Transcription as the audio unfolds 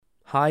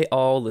Hi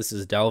all, this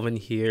is Dalvin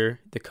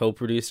here, the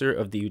co-producer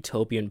of the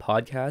Utopian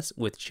podcast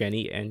with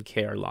Jenny and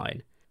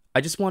Caroline.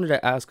 I just wanted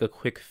to ask a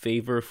quick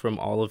favor from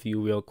all of you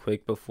real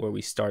quick before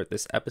we start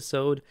this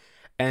episode,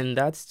 and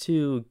that's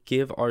to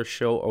give our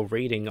show a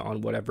rating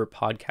on whatever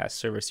podcast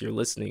service you're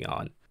listening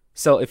on.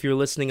 So if you're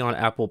listening on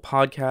Apple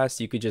Podcasts,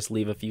 you could just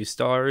leave a few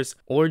stars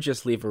or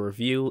just leave a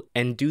review,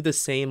 and do the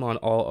same on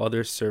all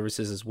other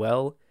services as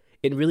well.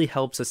 It really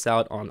helps us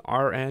out on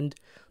our end,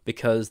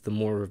 because the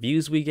more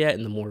reviews we get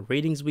and the more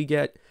ratings we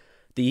get,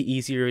 the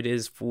easier it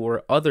is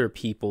for other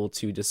people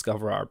to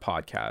discover our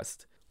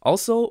podcast.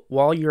 Also,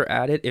 while you're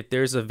at it, if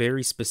there's a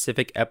very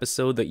specific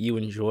episode that you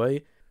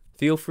enjoy,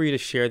 feel free to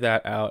share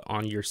that out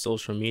on your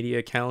social media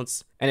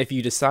accounts. And if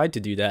you decide to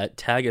do that,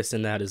 tag us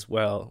in that as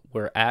well.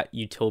 We're at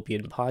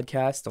Utopian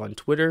Podcast on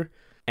Twitter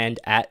and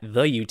at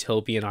The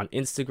Utopian on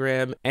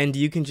Instagram. And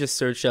you can just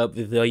search up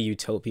The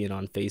Utopian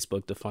on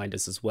Facebook to find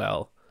us as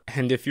well.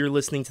 And if you're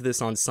listening to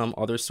this on some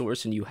other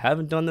source and you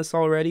haven't done this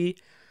already,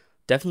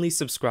 definitely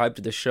subscribe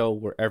to the show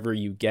wherever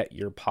you get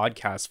your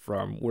podcast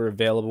from. We're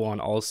available on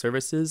all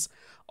services.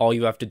 All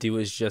you have to do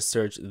is just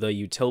search The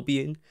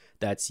Utopian,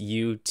 that's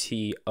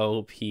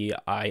UTOPIAN,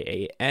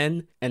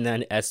 and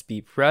then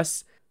SB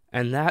Press,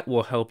 and that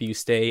will help you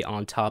stay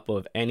on top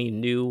of any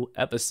new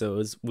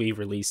episodes we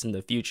release in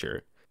the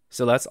future.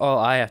 So that's all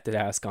I have to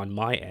ask on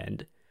my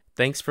end.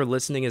 Thanks for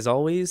listening as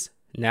always.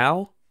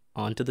 Now,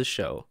 on to the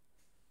show.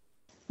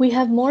 We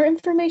have more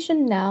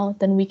information now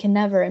than we can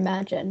ever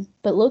imagine,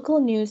 but local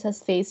news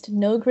has faced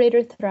no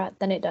greater threat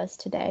than it does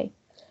today.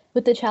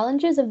 With the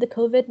challenges of the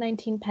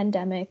COVID-19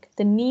 pandemic,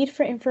 the need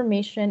for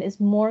information is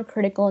more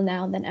critical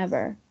now than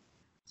ever.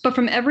 But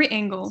from every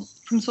angle,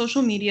 from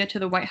social media to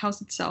the White House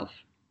itself,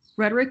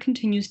 rhetoric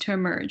continues to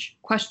emerge,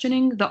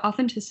 questioning the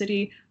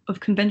authenticity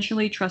of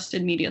conventionally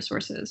trusted media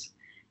sources.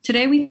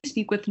 Today we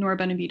speak with Nora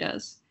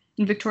Benavidez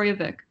and Viktorya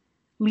Vilk,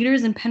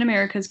 leaders in PEN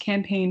America's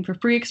campaign for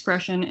free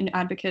expression and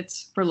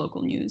advocates for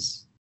local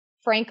news.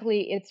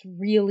 Frankly, it's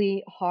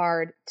really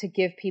hard to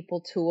give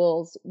people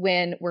tools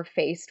when we're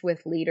faced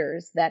with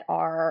leaders that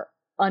are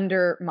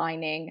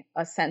undermining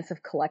a sense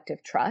of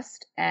collective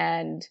trust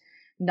and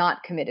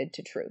not committed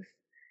to truth.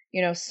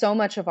 So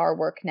much of our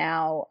work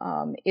now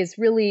is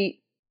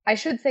really, I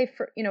should say,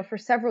 for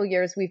several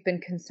years, we've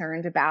been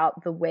concerned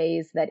about the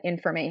ways that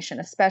information,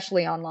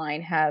 especially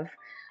online, have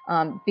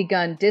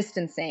begun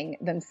distancing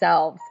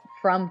themselves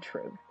from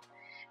truth,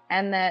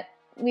 and that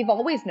we've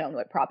always known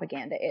what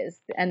propaganda is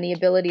and the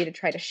ability to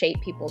try to shape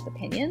people's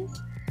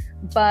opinions.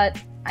 But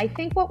I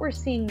think what we're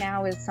seeing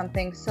now is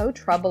something so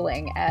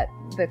troubling at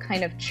the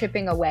kind of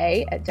chipping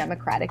away at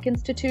democratic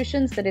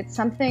institutions that it's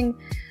something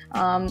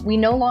we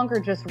no longer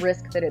just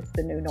risk that it's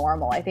the new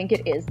normal. I think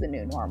it is the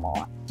new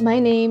normal. My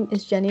name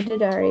is Jenny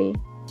Dodari.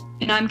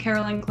 And I'm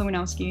Caroline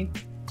Klowanowski.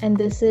 And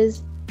this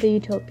is The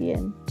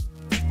Utopian.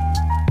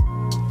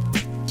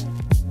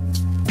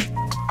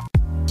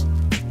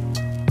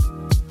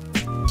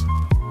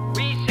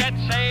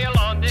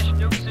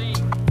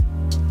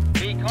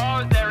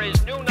 Because there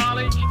is new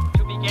knowledge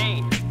to be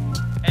gained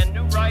and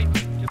new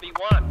rights to be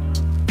won,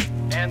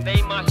 and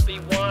they must be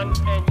won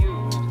and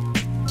used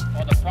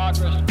for the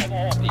progress of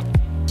all people.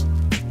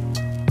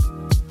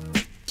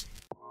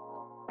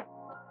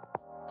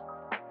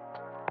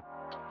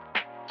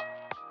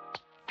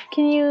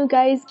 Can you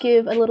guys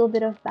give a little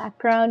bit of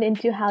background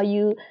into how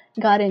you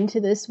got into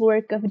this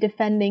work of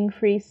defending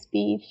free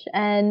speech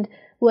and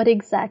what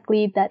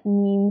exactly that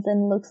means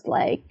and looks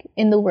like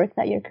in the work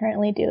that you're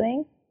currently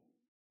doing?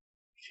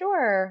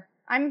 Sure.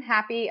 I'm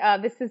happy.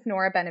 This is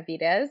Nora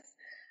Benavidez.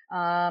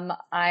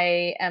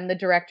 I am the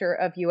director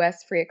of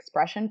U.S. Free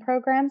Expression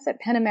Programs at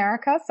PEN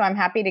America, so I'm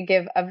happy to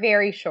give a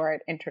very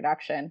short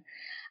introduction.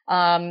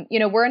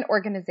 We're an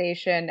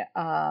organization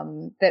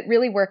that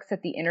really works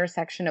at the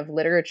intersection of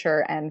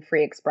literature and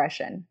free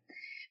expression.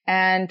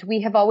 And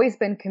we have always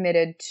been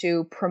committed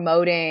to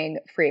promoting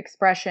free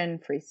expression,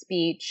 free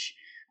speech,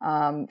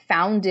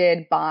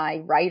 founded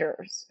by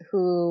writers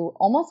who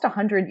almost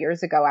 100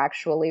 years ago,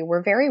 actually,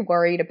 were very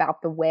worried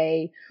about the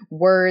way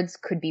words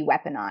could be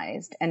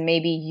weaponized and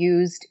maybe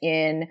used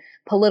in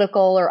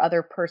political or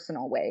other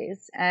personal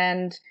ways.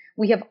 And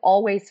we have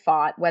always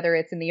fought, whether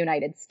it's in the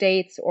United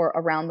States or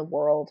around the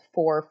world,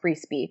 for free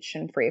speech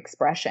and free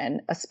expression,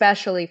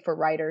 especially for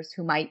writers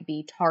who might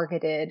be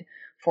targeted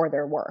for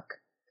their work.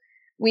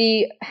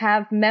 We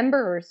have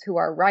members who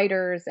are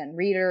writers and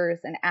readers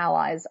and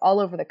allies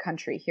all over the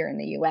country here in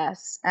the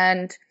U.S.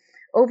 And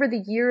over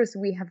the years,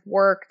 we have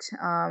worked,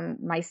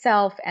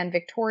 myself and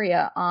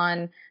Viktorya,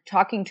 on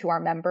talking to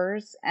our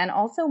members and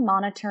also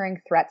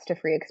monitoring threats to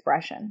free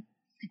expression.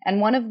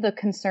 And one of the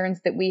concerns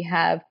that we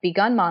have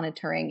begun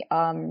monitoring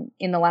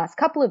in the last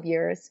couple of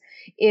years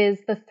is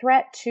the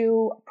threat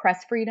to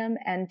press freedom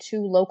and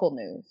to local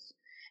news.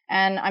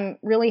 And I'm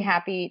really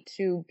happy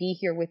to be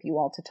here with you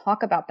all to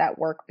talk about that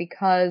work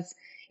because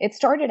it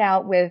started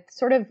out with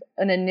sort of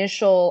an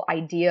initial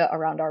idea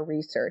around our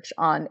research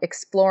on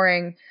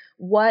exploring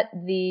what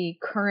the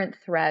current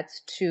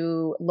threats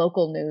to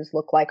local news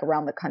look like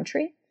around the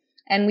country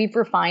And we've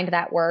refined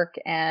that work.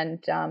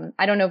 And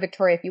I don't know,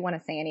 Victoria, if you want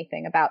to say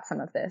anything about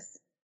some of this.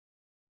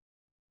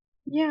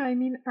 Yeah, I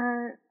mean,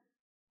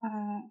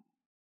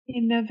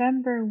 in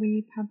November,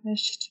 we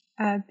published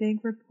a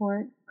big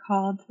report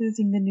called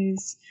Losing the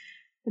News,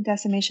 the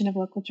Decimation of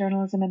Local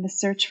Journalism and the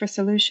Search for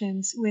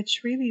Solutions,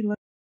 which really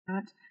looked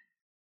at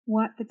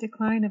what the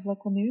decline of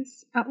local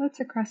news outlets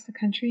across the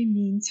country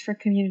means for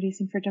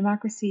communities and for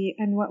democracy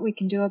and what we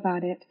can do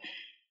about it.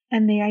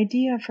 And the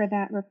idea for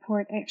that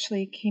report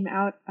actually came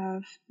out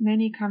of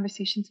many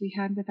conversations we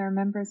had with our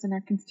members and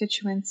our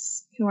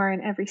constituents who are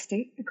in every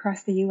state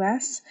across the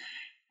U.S.,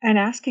 and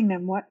asking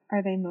them what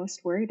are they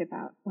most worried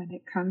about when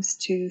it comes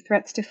to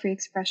threats to free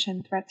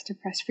expression, threats to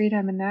press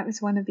freedom. And that was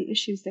one of the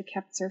issues that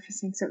kept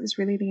surfacing. So it was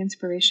really the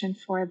inspiration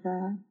for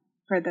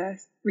the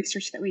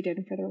research that we did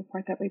and for the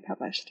report that we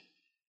published.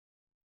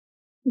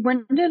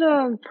 When did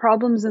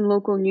problems in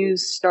local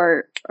news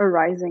start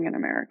arising in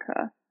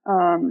America?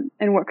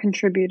 And what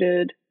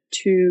contributed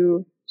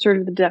to sort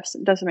of the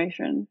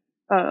decimation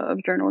of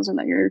journalism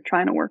that you're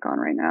trying to work on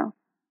right now?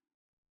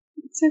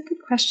 It's a good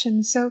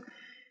question. So,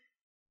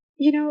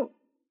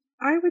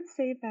 I would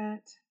say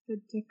that the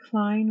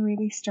decline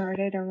really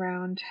started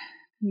around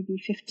maybe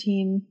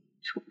 15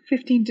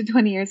 to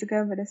 20 years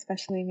ago, but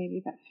especially maybe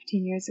about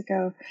 15 years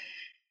ago.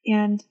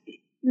 And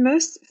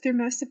through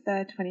most of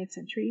the 20th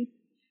century,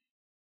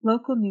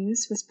 local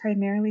news was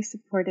primarily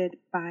supported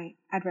by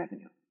ad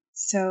revenue.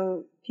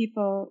 So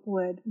people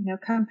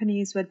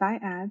companies would buy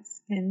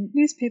ads in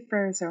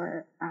newspapers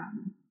or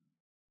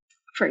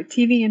for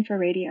TV and for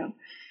radio.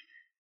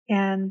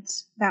 And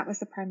that was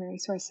the primary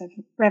source of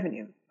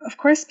revenue. Of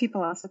course,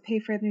 people also pay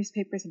for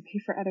newspapers and pay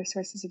for other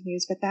sources of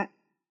news, but that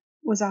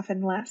was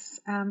often less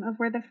of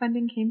where the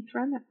funding came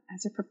from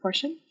as a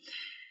proportion.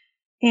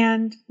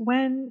 And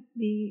when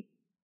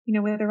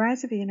with the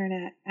rise of the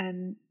internet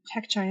and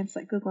tech giants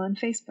like Google and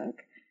Facebook,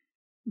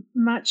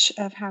 much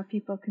of how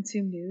people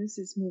consume news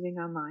is moving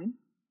online.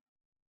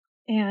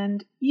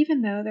 And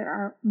even though there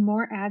are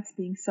more ads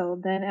being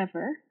sold than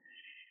ever,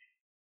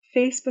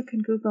 Facebook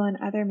and Google and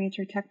other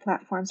major tech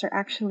platforms are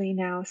actually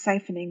now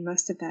siphoning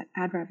most of that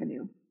ad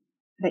revenue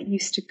that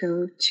used to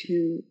go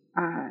to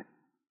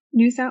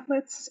news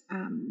outlets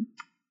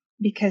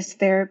because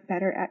they're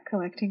better at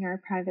collecting our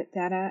private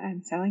data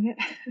and selling it.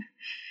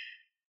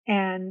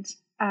 And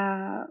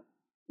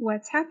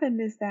what's happened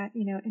is that,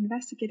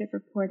 investigative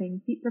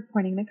reporting, beat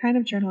reporting, the kind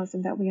of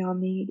journalism that we all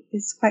need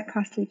is quite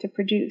costly to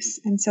produce.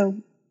 And so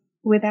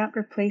without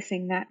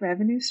replacing that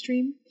revenue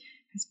stream,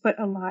 has put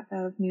a lot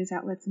of news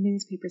outlets and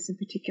newspapers in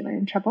particular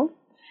in trouble.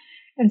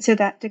 And so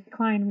that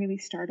decline really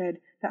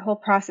that whole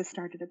process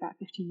started about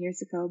 15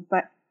 years ago.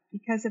 But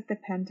because of the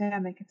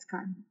pandemic, it's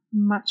gotten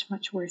much,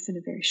 much worse in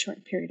a very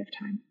short period of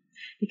time.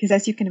 Because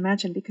as you can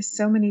imagine, because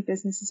so many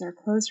businesses are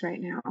closed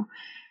right now,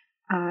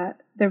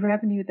 the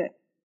revenue that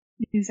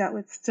news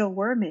outlets still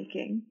were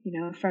making,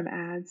 from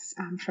ads,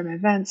 from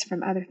events,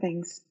 from other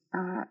things,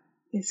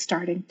 is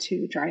starting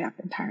to dry up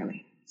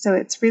entirely. So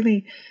it's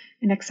really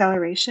an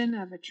acceleration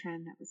of a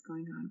trend that was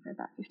going on for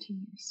about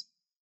 15 years.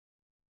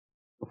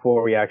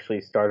 Before we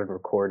actually started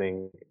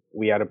recording,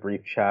 we had a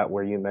brief chat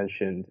where you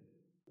mentioned,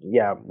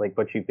 like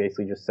what you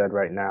basically just said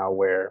right now,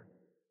 where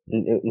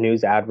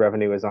news ad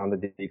revenue is on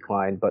the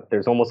decline, but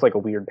there's almost like a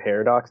weird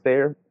paradox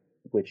there,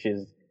 which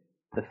is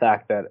the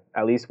fact that,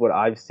 at least what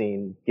I've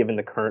seen, given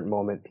the current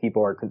moment,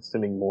 people are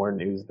consuming more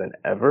news than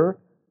ever,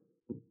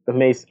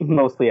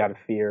 mostly out of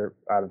fear,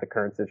 out of the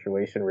current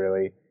situation,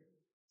 really.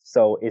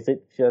 So is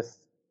it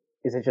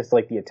just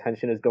like the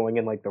attention is going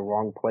in like the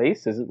wrong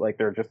place? Is it like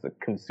they're just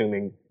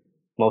consuming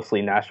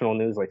mostly national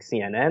news like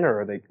CNN,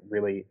 or are they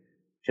really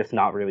just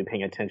not really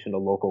paying attention to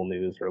local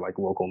news or like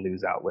local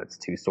news outlets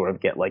to sort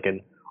of get like an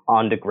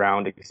on the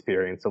ground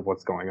experience of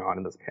what's going on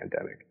in this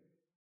pandemic?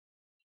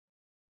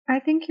 I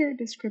think your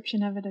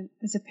description of it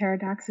as a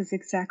paradox is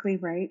exactly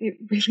right. It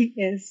really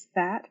is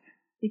that.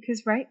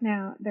 Because right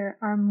now, there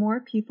are more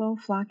people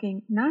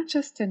flocking not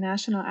just to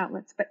national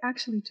outlets, but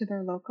actually to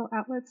their local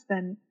outlets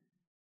than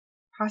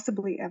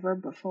possibly ever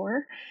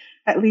before,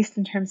 at least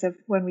in terms of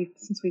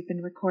since we've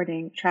been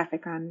recording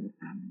traffic on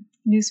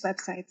news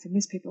websites and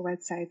newspaper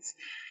websites.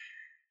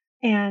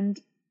 And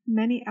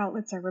many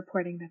outlets are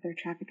reporting that their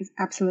traffic is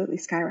absolutely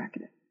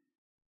skyrocketed.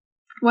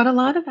 What a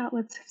lot of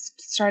outlets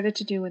started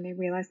to do when they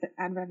realized that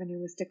ad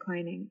revenue was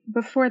declining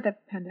before the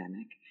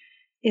pandemic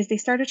is they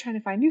started trying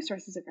to find new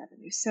sources of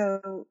revenue.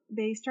 So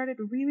they started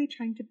really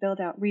trying to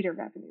build out reader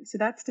revenue. So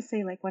that's to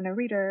say, like when a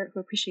reader who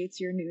appreciates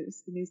your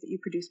news, the news that you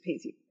produce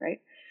pays you, right?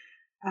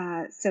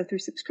 So through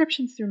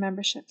subscriptions, through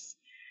memberships.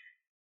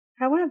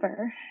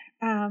 However,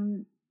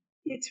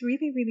 it's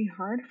really, really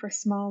hard for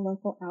small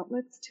local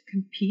outlets to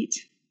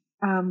compete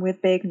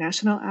with big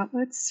national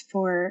outlets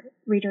for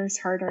readers'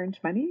 hard-earned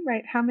money,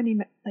 right? How many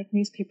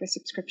newspaper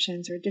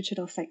subscriptions or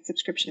digital site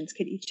subscriptions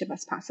could each of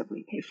us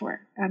possibly pay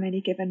for on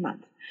any given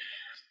month?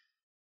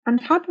 On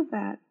top of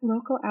that,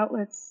 local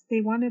outlets,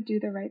 they want to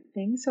do the right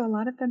thing. So a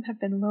lot of them have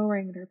been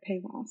lowering their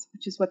paywalls,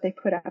 which is what they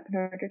put up in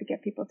order to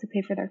get people to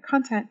pay for their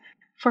content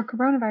for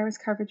coronavirus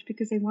coverage,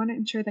 because they want to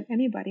ensure that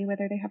anybody,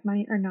 whether they have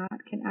money or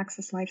not, can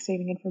access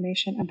life-saving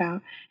information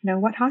about,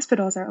 what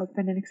hospitals are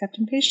open and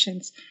accepting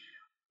patients.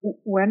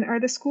 When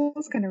are the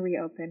schools going to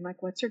reopen?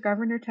 Like, what's your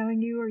governor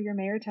telling you or your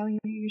mayor telling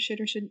you you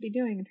should or shouldn't be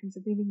doing in terms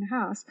of leaving the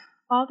house?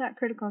 All that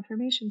critical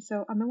information.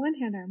 So on the one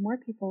hand, there are more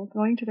people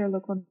going to their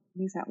local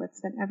news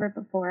outlets than ever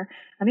before.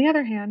 On the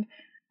other hand,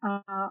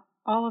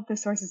 all of the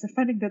sources of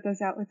funding that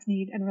those outlets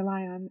need and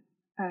rely on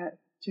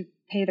to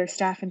pay their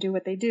staff and do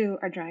what they do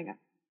are drying up.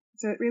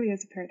 So it really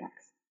is a paradox.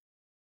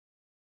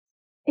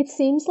 It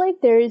seems like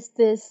there's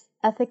this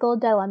ethical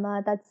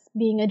dilemma that's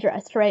being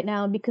addressed right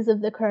now because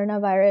of the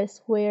coronavirus,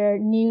 where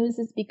news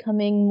is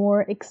becoming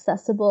more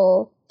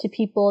accessible to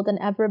people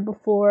than ever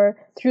before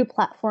through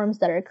platforms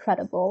that are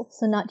credible,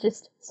 so not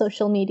just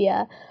social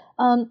media.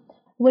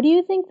 What do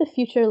you think the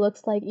future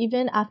looks like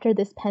even after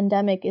this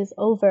pandemic is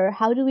over?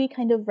 How do we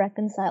kind of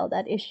reconcile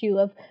that issue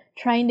of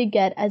trying to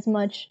get as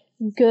much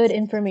good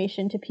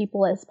information to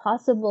people as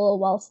possible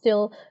while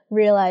still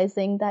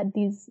realizing that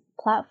these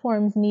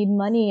platforms need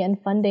money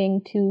and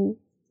funding to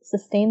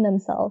sustain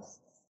themselves?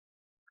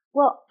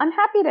 Well, I'm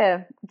happy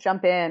to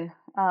jump in.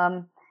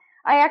 I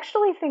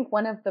actually think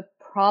one of the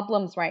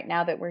problems right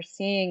now that we're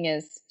seeing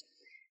is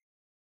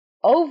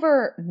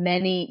over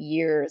many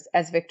years,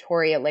 as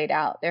Victoria laid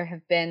out, there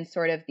have been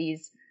sort of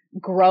these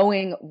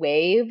growing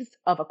waves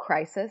of a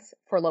crisis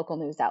for local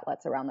news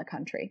outlets around the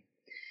country.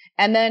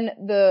 And then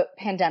the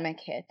pandemic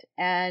hit,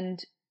 and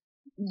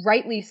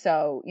rightly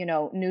so,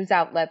 news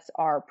outlets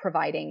are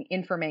providing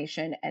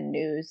information and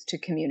news to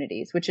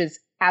communities, which is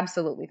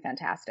absolutely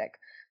fantastic.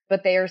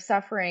 But they are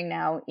suffering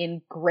now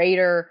in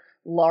greater,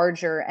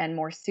 larger, and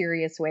more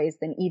serious ways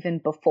than even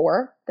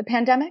before the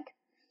pandemic.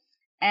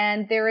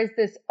 And there is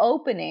this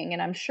opening,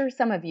 and I'm sure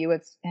some of you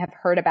have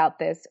heard about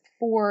this,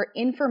 for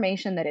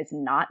information that is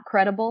not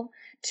credible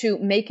to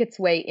make its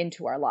way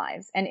into our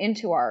lives and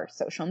into our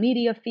social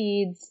media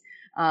feeds,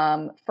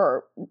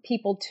 for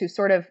people to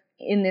sort of,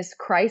 in this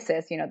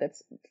crisis,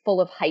 that's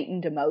full of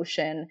heightened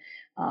emotion,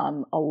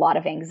 a lot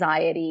of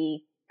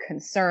anxiety,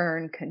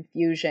 concern,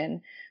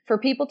 confusion, for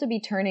people to be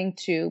turning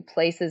to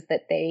places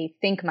that they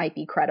think might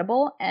be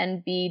credible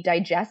and be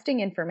digesting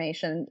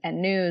information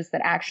and news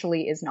that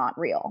actually is not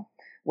real,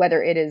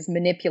 whether it is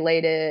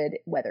manipulated,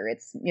 whether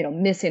it's,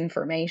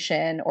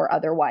 misinformation or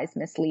otherwise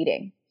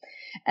misleading.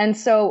 And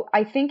so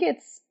I think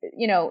it's,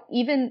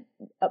 even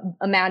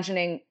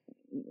imagining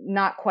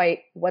not quite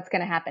what's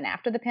going to happen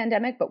after the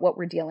pandemic, but what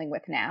we're dealing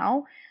with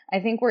now, I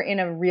think we're in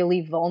a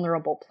really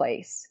vulnerable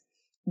place.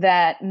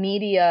 That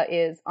media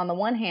is, on the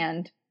one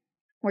hand,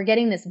 we're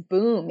getting this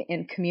boom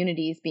in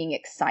communities being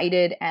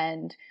excited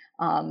and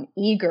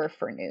eager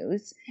for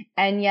news.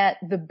 And yet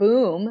the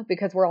boom,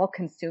 because we're all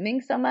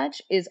consuming so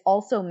much, is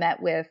also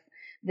met with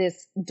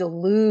this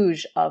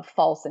deluge of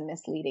false and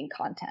misleading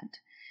content.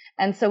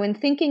 And so in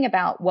thinking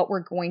about what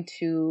we're going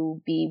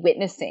to be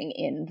witnessing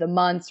in the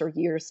months or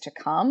years to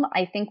come,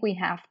 I think we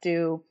have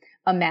to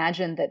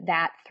imagine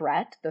that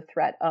threat, the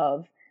threat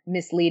of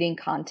misleading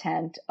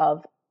content,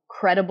 of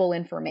credible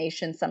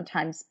information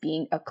sometimes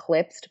being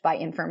eclipsed by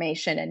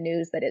information and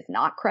news that is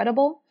not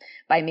credible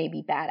by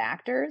maybe bad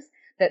actors,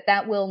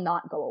 that will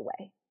not go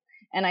away.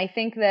 And I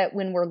think that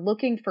when we're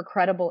looking for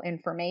credible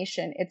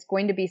information, it's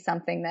going to be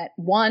something that,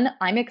 one,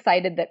 I'm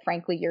excited that,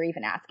 frankly, you're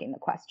even asking the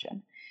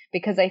question,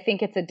 because I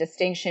think it's a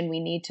distinction we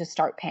need to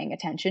start paying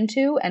attention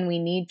to. And we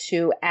need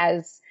to,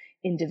 as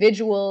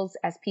individuals,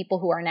 as people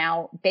who are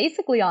now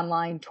basically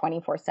online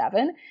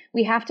 24/7,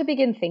 we have to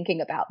begin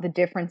thinking about the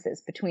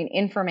differences between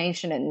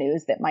information and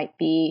news that might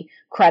be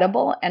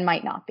credible and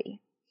might not be.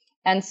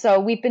 And so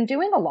we've been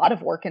doing a lot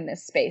of work in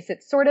this space.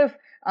 It's sort of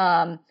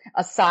a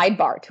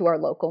sidebar to our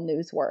local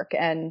news work.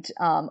 And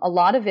a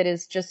lot of it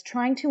is just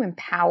trying to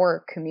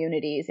empower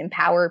communities,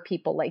 empower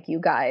people like you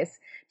guys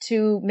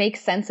to make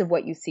sense of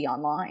what you see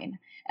online.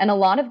 And a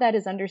lot of that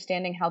is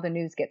understanding how the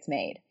news gets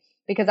made.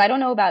 Because I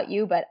don't know about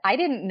you, but I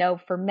didn't know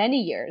for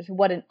many years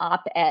what an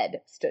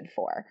op-ed stood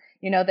for.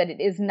 That it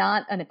is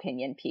not an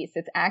opinion piece.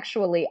 It's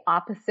actually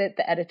opposite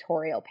the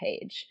editorial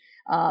page.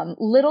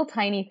 Little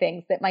tiny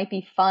things that might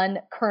be fun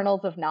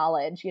kernels of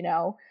knowledge,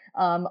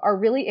 are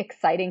really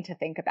exciting to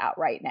think about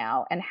right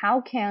now. And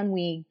how can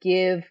we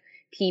give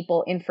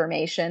people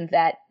information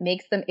that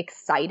makes them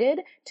excited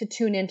to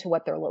tune into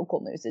what their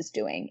local news is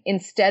doing,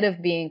 instead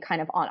of being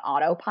kind of on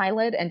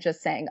autopilot and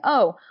just saying,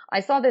 oh, I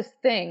saw this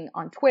thing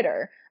on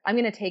Twitter, I'm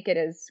going to take it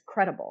as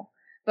credible.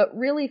 But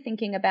really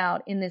thinking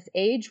about, in this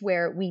age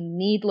where we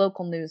need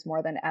local news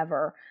more than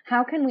ever,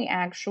 how can we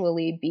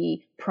actually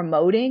be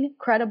promoting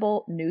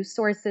credible news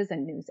sources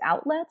and news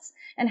outlets?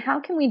 And how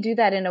can we do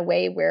that in a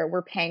way where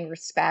we're paying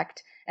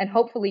respect and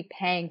hopefully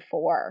paying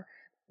for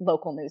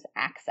local news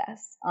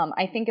access?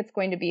 I think it's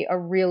going to be a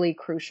really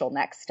crucial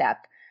next step.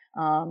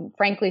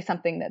 Frankly,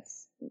 something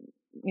that's,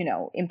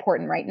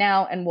 important right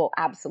now and will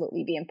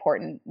absolutely be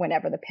important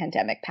whenever the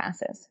pandemic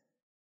passes.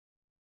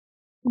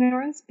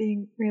 Nora's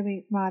being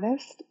really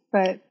modest,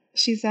 but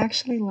she's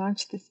actually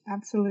launched this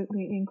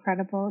absolutely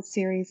incredible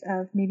series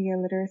of media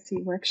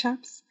literacy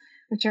workshops,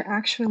 which are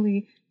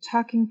actually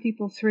talking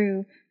people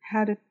through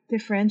how to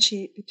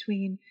differentiate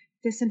between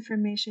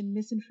disinformation,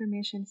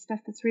 misinformation, stuff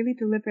that's really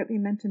deliberately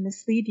meant to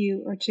mislead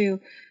you or to,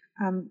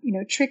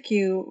 trick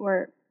you,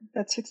 or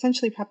that's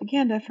essentially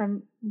propaganda,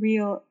 from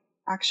real,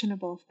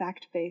 actionable,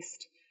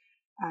 fact-based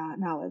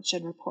knowledge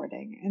and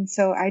reporting. And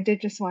so I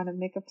did just want to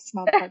make a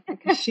small plug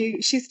because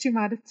she's too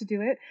modest to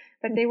do it.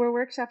 But they were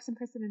workshops in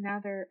person, and now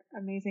they're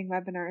amazing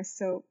webinars.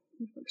 So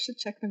you folks should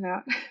check them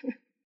out.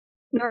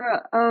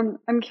 Nora,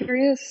 I'm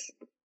curious,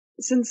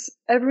 since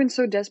everyone's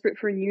so desperate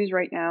for news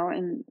right now,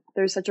 and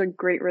there's such a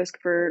great risk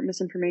for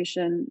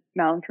misinformation,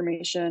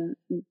 malinformation,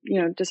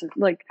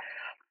 like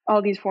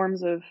all these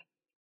forms of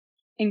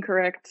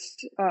incorrect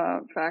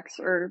facts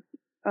or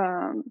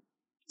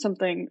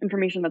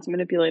information that's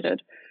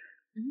manipulated.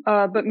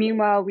 But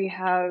meanwhile, we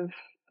have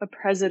a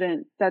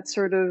president that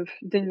sort of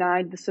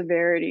denied the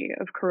severity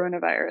of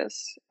coronavirus.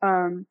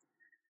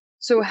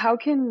 So how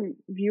can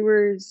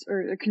viewers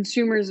or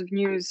consumers of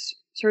news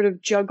sort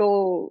of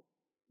juggle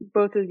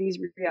both of these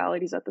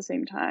realities at the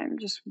same time?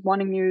 Just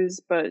wanting news,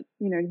 but,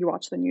 you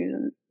watch the news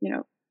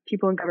and,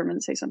 people in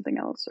government say something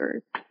else,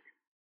 or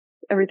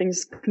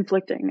everything's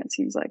conflicting, it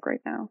seems like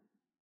right now.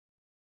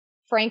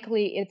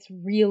 Frankly, it's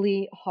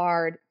really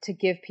hard to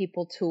give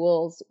people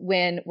tools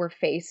when we're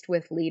faced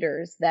with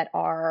leaders that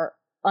are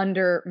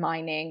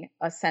undermining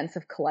a sense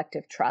of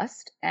collective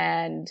trust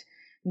and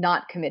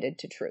not committed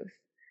to truth.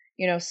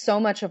 So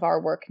much of our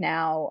work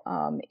now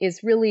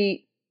is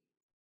really,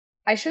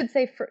 I should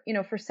say,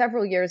 for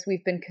several years,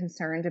 we've been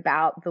concerned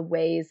about the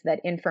ways that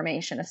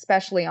information,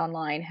 especially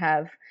online,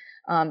 have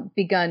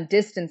begun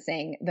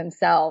distancing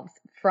themselves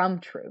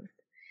from truth.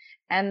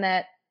 And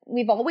that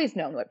we've always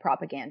known what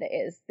propaganda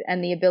is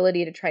and the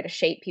ability to try to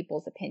shape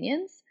people's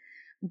opinions.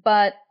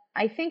 But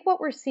I think what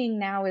we're seeing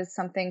now is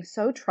something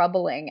so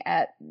troubling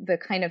at the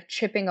kind of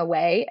chipping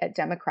away at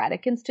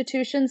democratic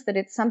institutions that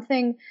it's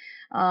something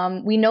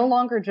we no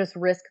longer just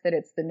risk that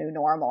it's the new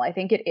normal. I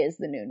think it is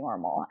the new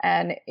normal.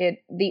 And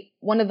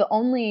one of the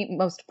only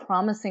most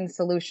promising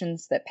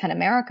solutions that PEN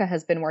America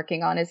has been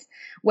working on is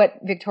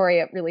what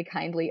Viktorya really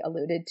kindly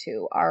alluded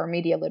to, our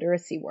media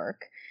literacy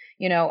work.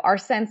 Our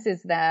sense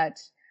is that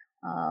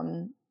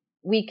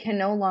we can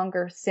no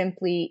longer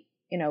simply,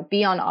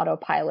 be on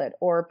autopilot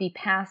or be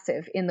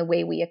passive in the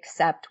way we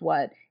accept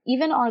what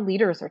even our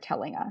leaders are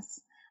telling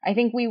us. I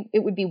think it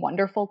would be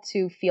wonderful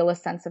to feel a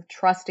sense of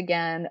trust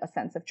again, a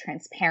sense of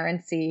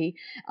transparency,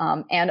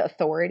 and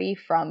authority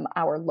from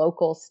our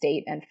local,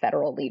 state, and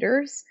federal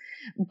leaders.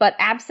 But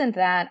absent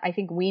that, I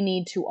think we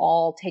need to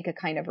all take a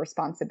kind of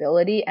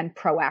responsibility and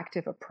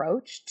proactive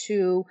approach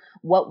to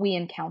what we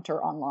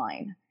encounter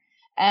online.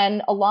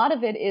 And a lot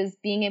of it is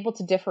being able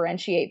to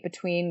differentiate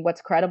between what's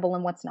credible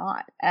and what's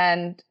not.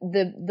 And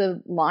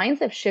the lines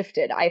have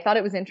shifted. I thought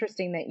it was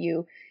interesting that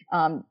you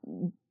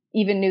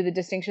even knew the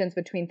distinctions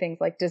between things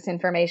like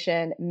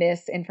disinformation,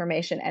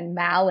 misinformation, and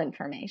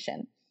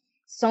malinformation.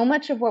 So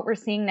much of what we're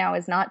seeing now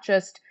is not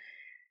just,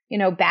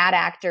 bad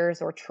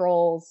actors or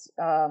trolls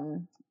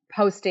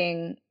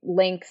posting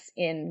links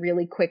in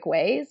really quick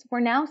ways. We're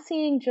now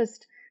seeing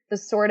just the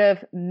sort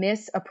of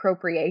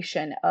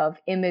misappropriation of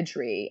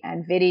imagery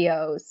and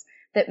videos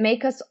that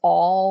make us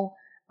all,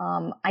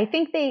 I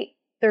think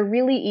they're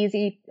really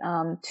easy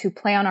to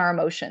play on our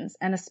emotions.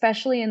 And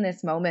especially in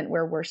this moment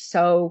where we're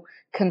so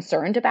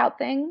concerned about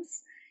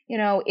things,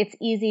 it's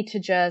easy to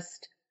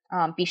just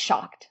be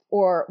shocked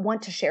or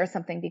want to share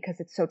something because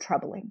it's so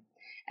troubling.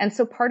 And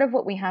so part of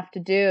what we have to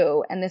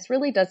do, and this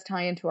really does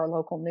tie into our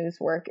local news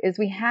work, is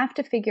we have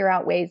to figure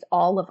out ways,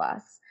 all of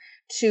us,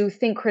 to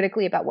think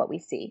critically about what we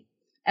see.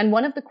 And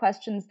one of the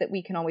questions that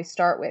we can always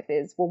start with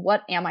is, well,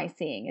 what am I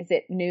seeing? Is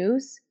it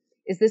news?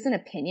 Is this an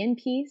opinion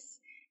piece?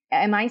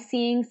 Am I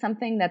seeing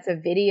something that's a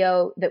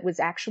video that was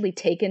actually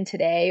taken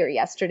today or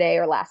yesterday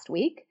or last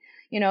week?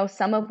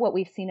 Some of what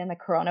we've seen in the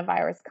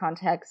coronavirus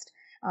context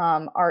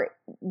are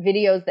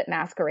videos that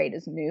masquerade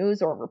as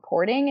news or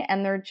reporting,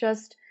 and they're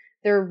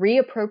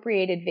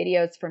reappropriated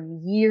videos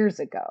from years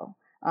ago.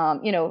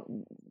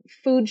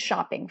 Food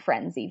shopping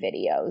frenzy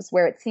videos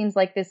where it seems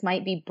like this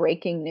might be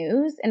breaking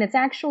news, and it's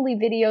actually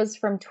videos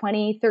from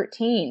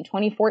 2013,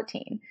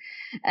 2014.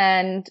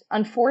 And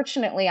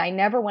unfortunately, I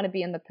never want to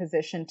be in the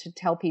position to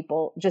tell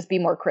people just be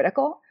more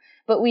critical,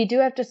 but we do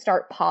have to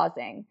start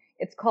pausing.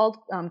 It's called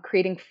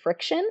creating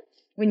friction.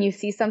 When you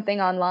see something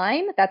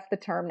online, that's the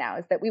term now,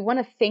 is that we want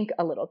to think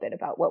a little bit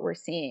about what we're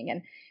seeing.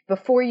 And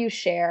before you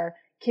share,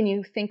 can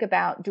you think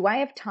about, do I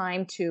have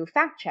time to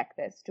fact check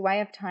this? Do I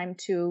have time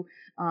to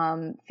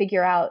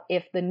figure out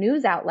if the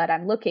news outlet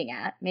I'm looking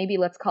at, maybe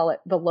let's call it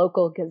the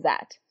local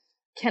Gazette,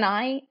 can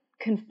I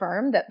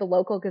confirm that the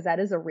local Gazette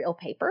is a real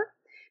paper?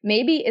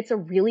 Maybe it's a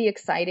really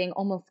exciting,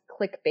 almost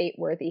clickbait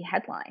worthy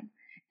headline.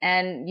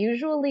 And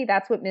usually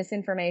that's what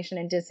misinformation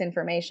and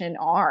disinformation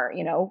are,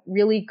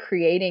 really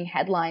creating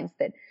headlines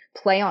that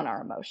play on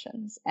our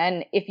emotions.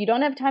 And if you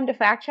don't have time to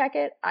fact check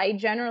it, I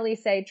generally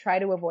say try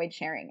to avoid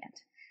sharing it.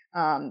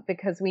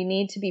 because we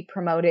need to be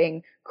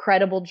promoting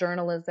credible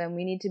journalism.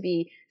 We need to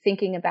be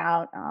thinking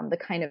about the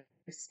kind of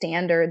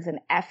standards and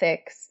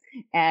ethics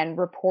and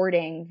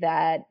reporting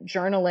that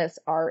journalists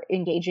are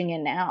engaging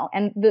in now.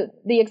 And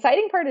the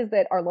exciting part is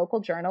that our local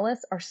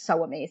journalists are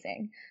so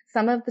amazing.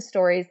 Some of the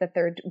stories that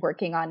they're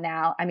working on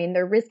now, I mean,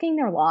 they're risking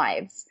their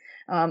lives,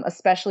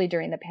 especially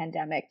during the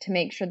pandemic, to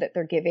make sure that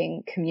they're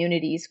giving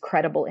communities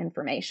credible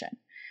information.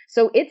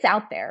 So it's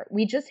out there.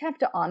 We just have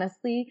to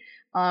honestly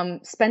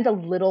spend a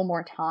little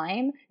more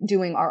time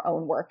doing our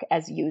own work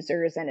as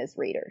users and as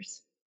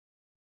readers.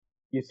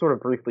 You sort of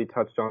briefly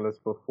touched on this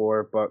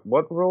before, but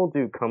what role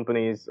do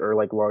companies or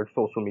like large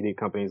social media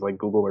companies like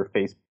Google or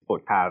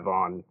Facebook have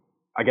on,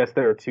 I guess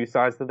there are two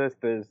sides to this.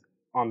 There's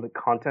on the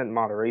content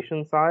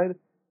moderation side,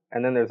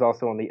 and then there's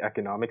also on the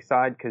economic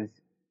side, because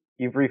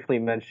you briefly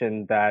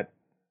mentioned that,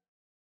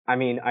 I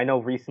mean, I know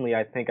recently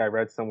I think I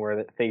read somewhere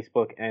that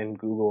Facebook and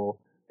Google,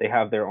 they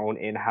have their own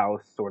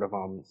in-house sort of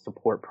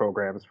support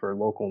programs for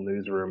local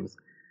newsrooms,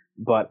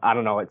 but I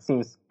don't know, it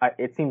seems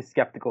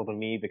skeptical to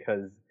me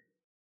because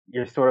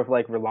you're sort of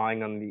like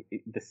relying on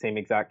the same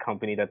exact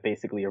company that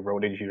basically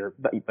eroded your,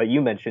 that you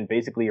mentioned,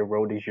 basically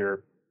eroded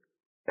your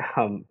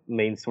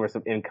main source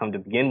of income to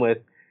begin with.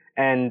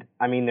 And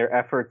I mean, their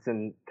efforts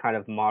in kind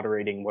of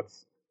moderating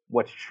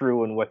what's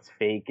true and what's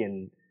fake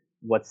and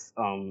what's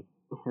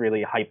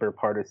really hyper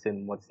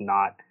partisan, what's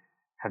not,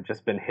 have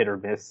just been hit or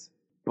miss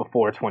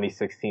before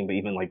 2016, but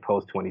even like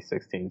post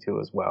 2016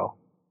 too as well.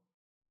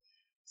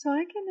 So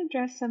I can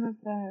address some of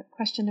the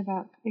question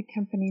about big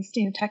companies,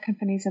 tech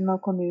companies and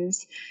local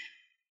news.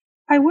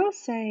 I will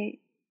say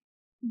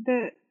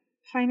the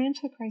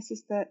financial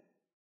crisis that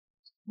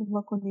the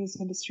local news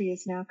industry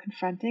is now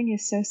confronting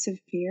is so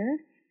severe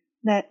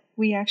that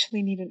we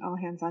actually need an all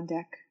hands on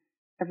deck,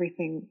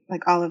 everything,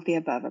 like all of the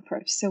above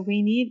approach. So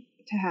we need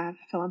to have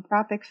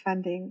philanthropic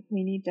funding.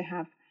 We need to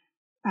have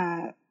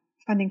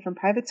funding from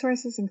private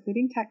sources,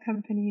 including tech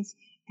companies,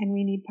 and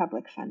we need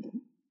public funding.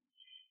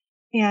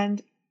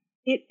 And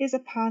it is a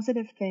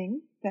positive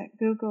thing that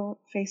Google,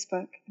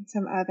 Facebook, and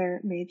some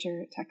other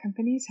major tech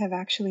companies have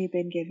actually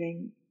been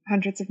giving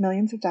hundreds of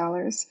millions of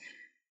dollars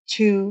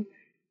to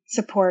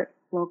support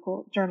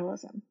local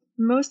journalism.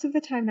 Most of the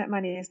time that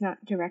money is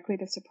not directly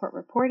to support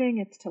reporting,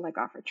 it's to like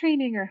offer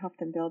training or help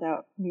them build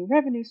out new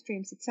revenue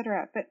streams,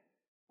 etc. But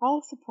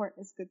all support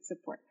is good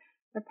support.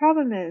 The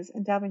problem is,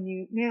 and Delvin,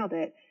 you nailed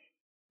it,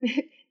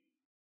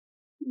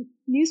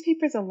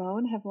 newspapers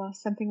alone have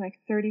lost something like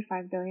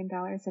 $35 billion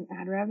in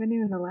ad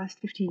revenue in the last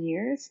 15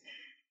 years,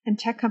 and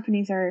tech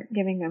companies are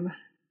giving them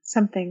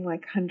something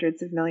like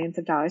hundreds of millions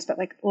of dollars, but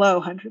like low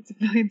hundreds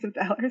of millions of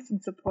dollars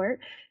in support.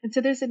 And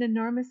so there's an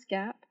enormous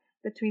gap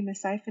between the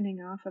siphoning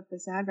off of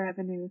this ad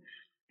revenue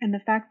and the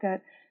fact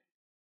that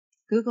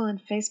Google and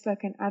Facebook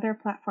and other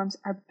platforms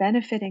are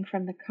benefiting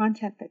from the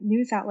content that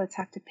news outlets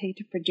have to pay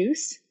to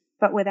produce,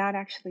 but without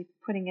actually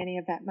putting any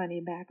of that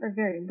money back, or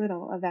very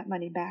little of that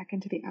money back,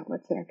 into the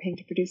outlets that are paying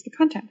to produce the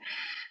content.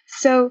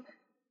 So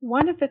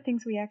one of the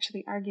things we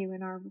actually argue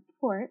in our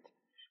report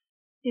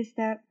is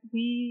that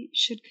we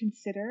should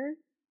consider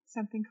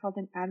something called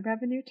an ad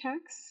revenue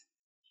tax,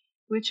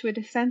 which would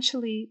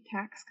essentially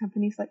tax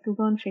companies like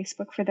Google and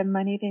Facebook for the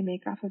money they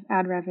make off of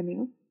ad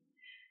revenue,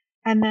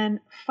 and then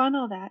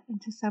funnel that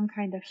into some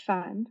kind of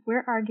fund.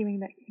 We're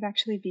arguing that it could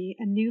actually be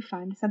a new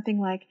fund,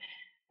 something like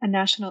a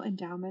national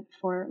endowment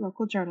for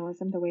local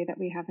journalism, the way that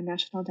we have a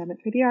national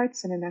endowment for the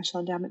arts and a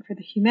national endowment for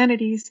the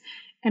humanities.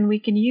 And we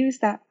can use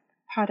that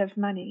pot of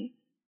money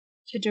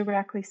to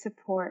directly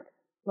support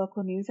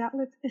local news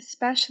outlets,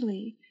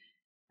 especially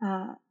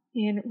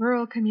in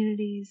rural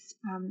communities,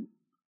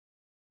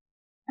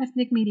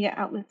 ethnic media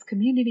outlets,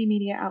 community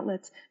media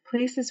outlets,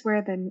 places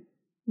where the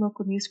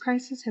local news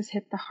crisis has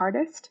hit the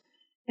hardest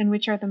and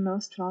which are the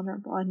most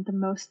vulnerable and the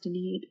most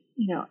need,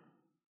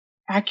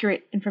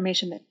 accurate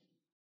information that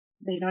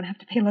they don't have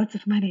to pay loads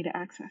of money to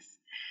access.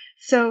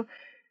 So,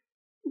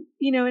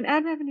 an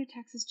ad revenue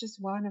tax is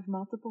just one of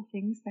multiple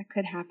things that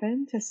could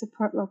happen to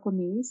support local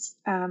news.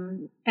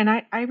 And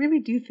I really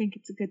do think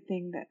it's a good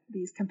thing that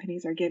these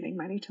companies are giving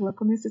money to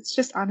local news. It's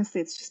just,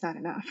 honestly, it's just not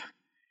enough.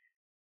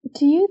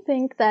 Do you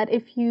think that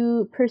if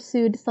you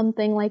pursued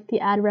something like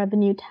the ad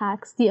revenue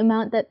tax, the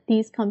amount that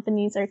these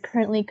companies are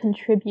currently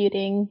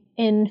contributing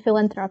in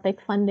philanthropic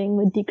funding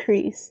would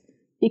decrease?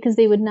 Because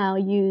they would now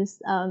use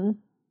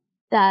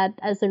that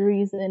as a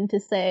reason to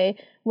say,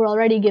 we're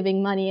already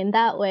giving money in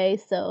that way,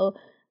 so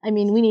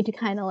we need to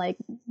kind of like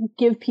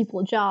give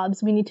people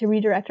jobs. We need to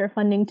redirect our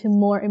funding to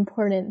more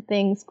important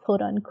things,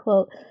 quote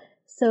unquote.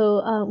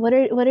 So what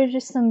are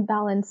just some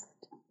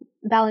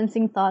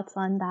balancing thoughts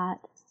on that?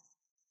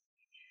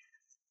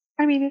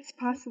 It's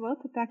possible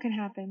that could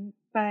happen,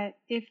 but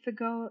if the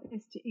goal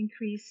is to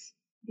increase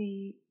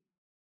the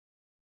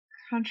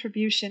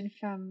contribution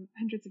from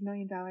hundreds of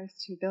million dollars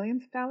to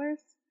billions of dollars,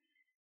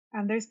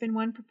 there's been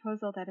one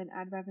proposal that an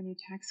ad revenue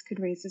tax could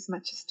raise as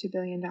much as $2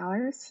 billion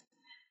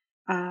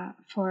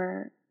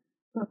for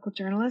local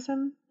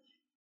journalism.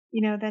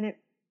 Then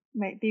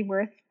might be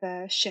worth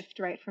the shift,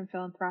 right, from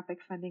philanthropic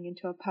funding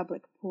into a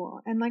public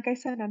pool. And like I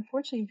said,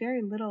 unfortunately,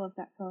 very little of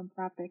that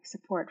philanthropic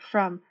support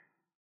from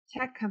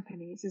tech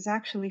companies is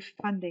actually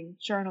funding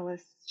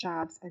journalists'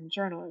 jobs and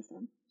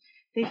journalism.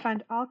 They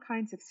fund all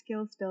kinds of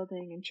skills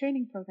building and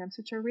training programs,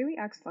 which are really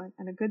excellent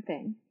and a good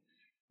thing.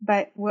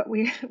 But what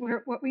we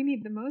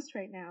need the most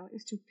right now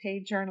is to pay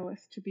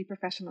journalists to be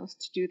professionals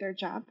to do their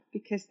job,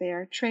 because they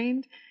are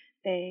trained,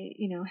 they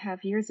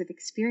have years of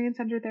experience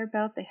under their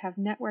belt, they have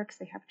networks,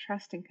 they have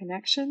trust and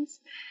connections,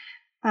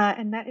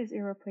 and that is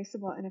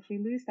irreplaceable. And if we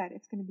lose that,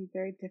 it's going to be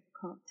very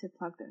difficult to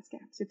plug those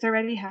gaps. It's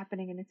already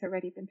happening, and it's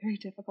already been very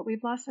difficult.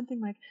 We've lost something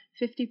like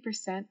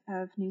 50%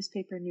 of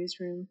newspaper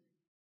newsroom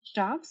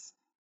jobs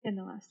in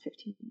the last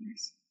 15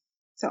 years,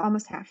 so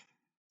almost half.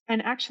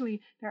 And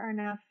actually, there are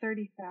now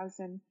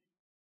 30,000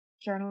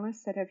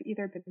 journalists that have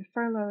either been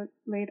furloughed,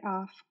 laid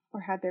off, or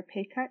had their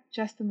pay cut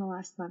just in the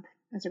last month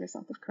as a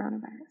result of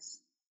coronavirus.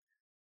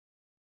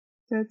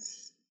 So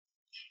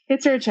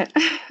it's urgent.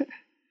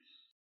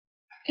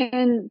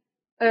 And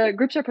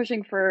groups are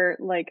pushing for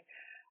like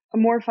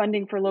more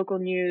funding for local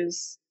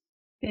news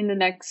in the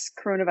next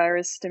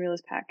coronavirus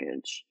stimulus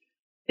package.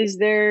 Is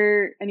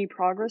there any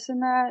progress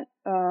in that?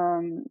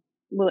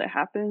 Will it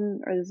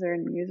happen, or is there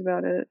any news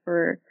about it?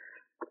 Or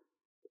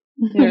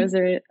is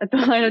there a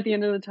line at the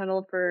end of the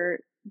tunnel for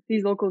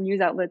these local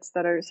news outlets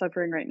that are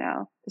suffering right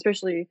now,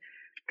 especially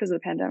because of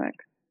the pandemic?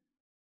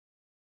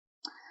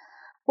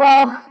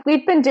 Well,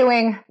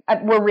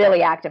 we're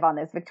really active on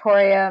this.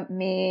 Viktorya,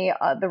 me,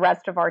 the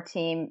rest of our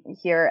team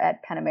here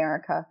at PEN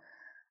America.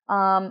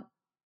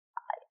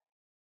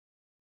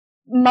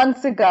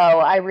 Months ago,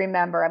 I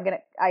remember,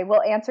 I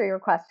will answer your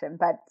question,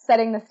 but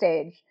setting the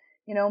stage,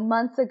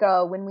 months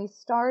ago when we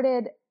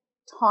started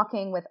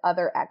talking with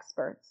other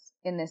experts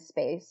in this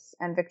space,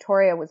 and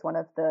Viktorya was one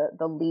of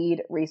the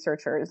lead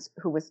researchers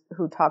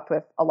who talked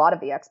with a lot of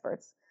the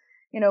experts.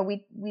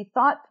 We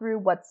thought through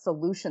what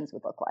solutions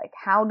would look like.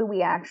 How do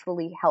we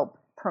actually help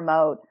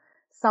promote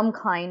some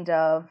kind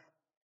of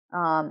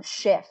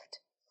shift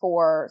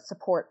for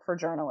support for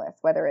journalists,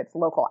 whether it's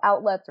local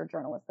outlets or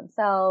journalists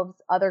themselves,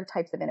 other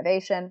types of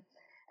innovation.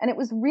 And it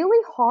was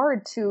really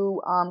hard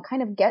to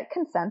kind of get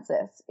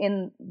consensus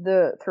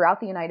throughout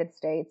the United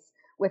States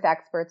with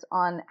experts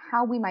on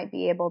how we might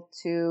be able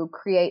to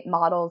create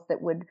models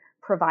that would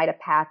provide a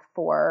path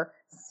for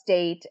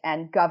state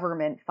and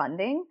government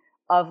funding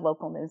of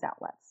local news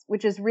outlets,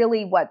 which is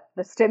really what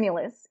the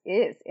stimulus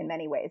is in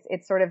many ways.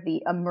 It's sort of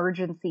the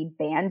emergency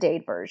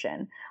Band-Aid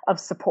version of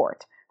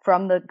support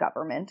from the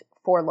government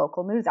for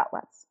local news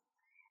outlets.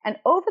 And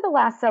over the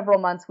last several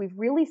months, we've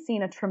really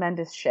seen a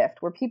tremendous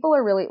shift where people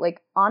are really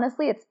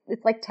honestly,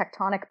 it's like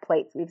tectonic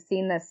plates. We've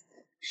seen this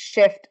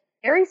shift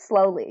very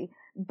slowly,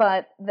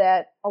 but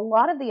that a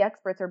lot of the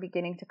experts are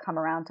beginning to come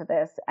around to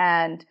this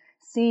and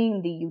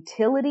seeing the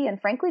utility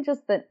and frankly,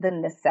 just the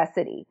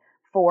necessity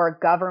for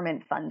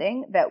government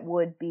funding that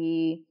would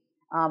be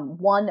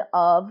one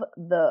of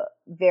the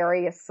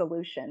various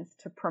solutions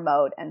to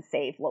promote and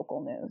save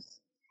local news.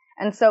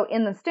 And so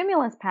in the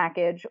stimulus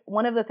package,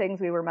 one of the things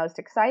we were most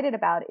excited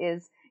about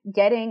is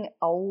getting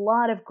a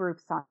lot of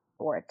groups on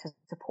board to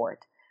support.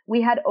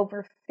 We had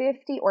over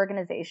 50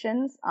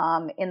 organizations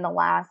in the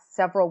last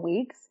several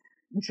weeks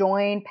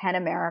join PEN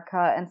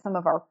America and some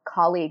of our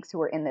colleagues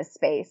who are in this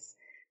space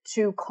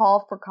to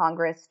call for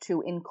Congress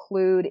to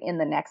include in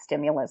the next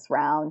stimulus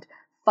round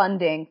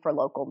funding for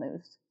local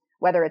news,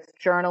 whether it's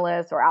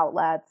journalists or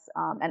outlets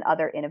and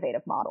other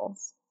innovative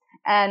models.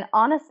 And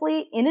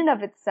honestly, in and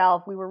of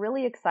itself, we were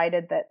really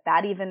excited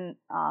that even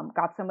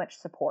got so much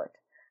support.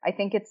 I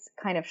think it's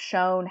kind of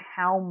shown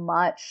how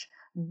much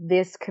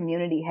this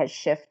community has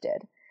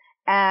shifted.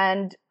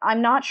 And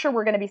I'm not sure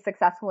we're going to be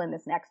successful in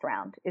this next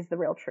round, is the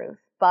real truth.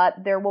 But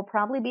there will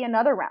probably be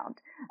another round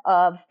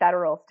of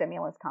federal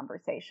stimulus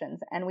conversations,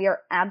 and we are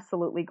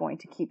absolutely going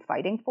to keep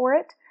fighting for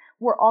it.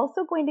 We're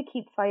also going to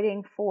keep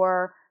fighting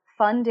for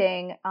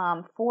funding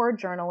for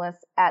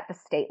journalists at the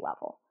state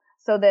level,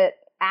 so that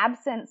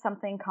absent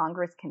something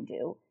Congress can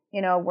do,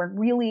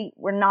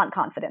 we're not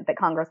confident that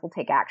Congress will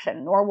take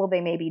action, nor will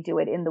they maybe do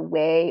it in the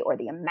way or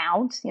the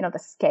amount, the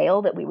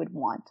scale that we would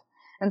want.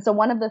 And so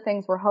one of the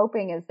things we're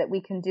hoping is that we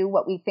can do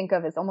what we think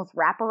of as almost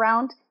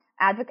wraparound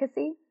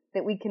advocacy,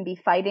 that we can be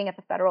fighting at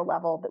the federal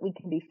level, that we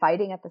can be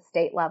fighting at the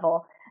state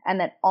level, and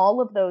that all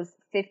of those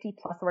 50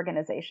 plus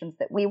organizations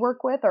that we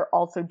work with are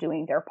also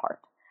doing their part.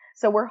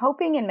 So we're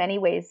hoping in many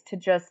ways to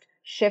just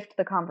shift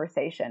the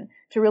conversation,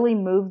 to really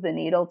move the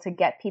needle, to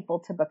get people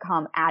to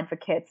become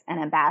advocates and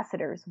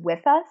ambassadors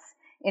with us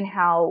in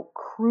how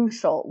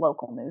crucial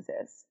local news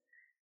is.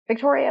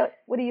 Viktorya,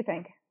 what do you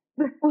think?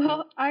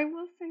 Well, I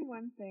will say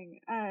one thing.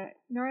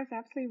 Nora's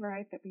absolutely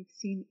right that we've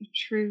seen a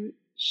true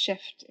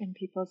shift in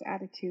people's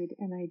attitude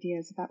and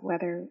ideas about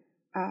whether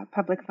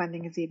public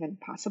funding is even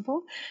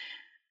possible.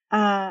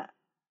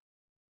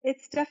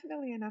 It's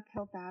definitely an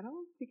uphill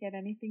battle to get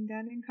anything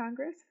done in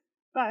Congress,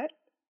 but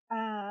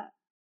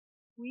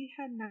we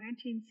had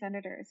 19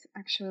 senators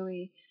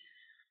actually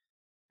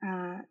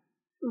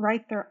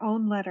write their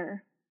own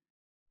letter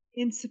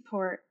in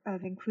support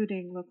of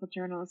including local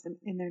journalism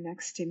in their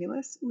next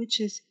stimulus, which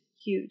is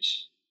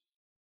huge.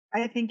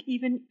 I think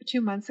even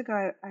 2 months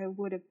ago, I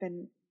would have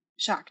been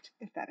shocked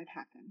if that had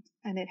happened,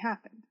 and it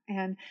happened.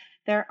 And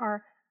there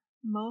are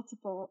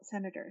multiple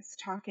senators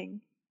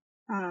talking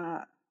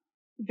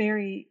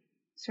very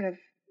sort of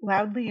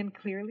loudly and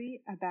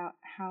clearly about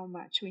how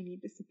much we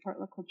need to support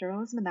local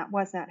journalism, and that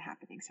was not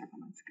happening several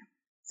months ago.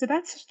 So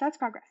that's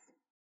progress,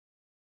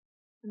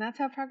 and that's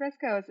how progress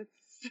goes.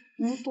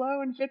 It's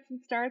slow and fits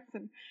and starts,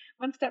 and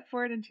one step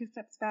forward and two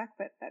steps back,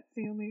 but that's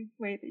the only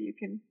way that you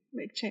can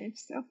make change.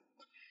 So,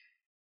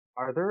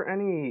 Are there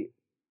any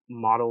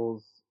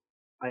models,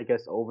 I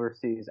guess,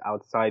 overseas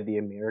outside the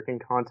American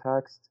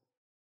context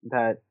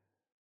that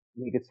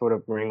we could sort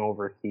of bring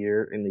over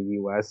here in the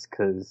US?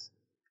 Because,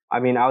 I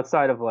mean,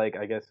 outside of like,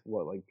 I guess,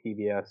 what, like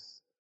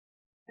PBS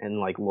and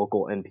like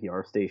local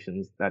NPR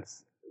stations,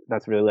 that's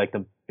really like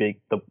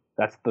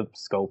that's the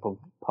scope of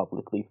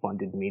publicly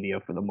funded media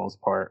for the most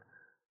part.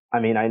 I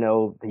mean, I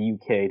know the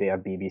UK, they have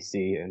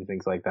BBC and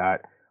things like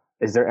that.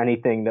 Is there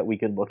anything that we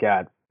could look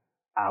at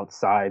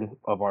outside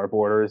of our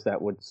borders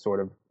that would sort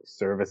of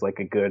serve as like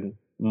a good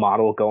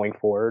model going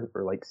forward,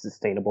 or like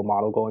sustainable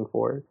model going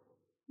forward?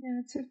 yeah,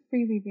 it's a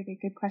really, really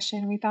good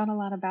question. We thought a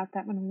lot about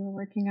that when we were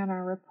working on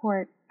our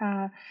report.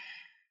 The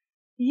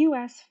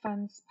U.S.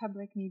 funds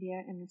public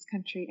media in this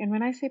country. And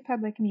when I say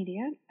public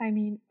media, I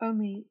mean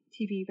only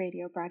TV,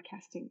 radio,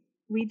 broadcasting.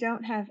 We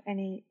don't have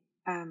any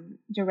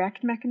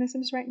direct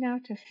mechanisms right now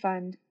to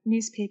fund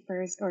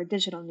newspapers or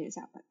digital news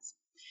outlets.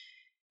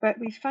 But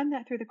we fund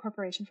that through the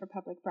Corporation for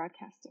Public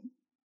Broadcasting.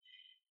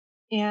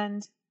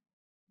 And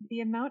the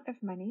amount of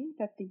money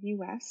that the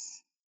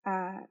U.S.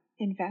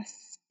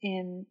 Invests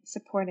in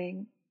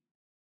supporting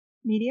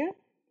media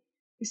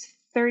is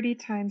 30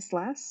 times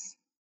less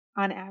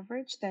on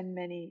average than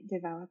many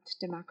developed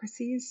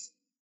democracies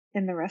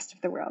in the rest of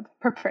the world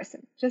per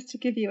person, just to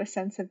give you a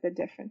sense of the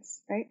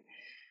difference, right?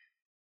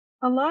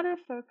 A lot of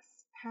folks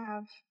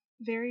have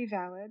very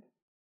valid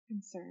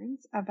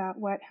concerns about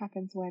what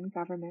happens when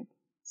government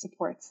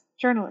supports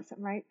journalism,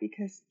 right?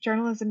 Because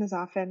journalism is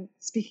often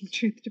speaking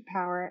truth to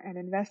power and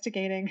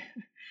investigating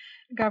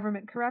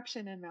government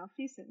corruption and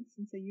malfeasance.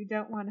 And so you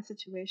don't want a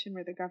situation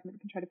where the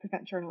government can try to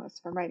prevent journalists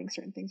from writing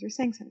certain things or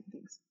saying certain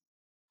things.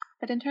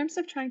 But in terms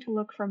of trying to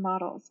look for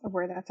models of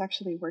where that's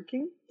actually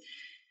working,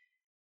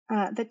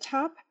 the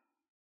top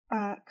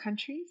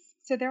countries,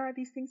 so there are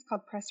these things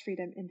called press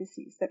freedom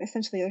indices that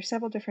essentially there are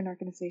several different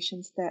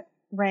organizations that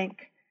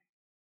rank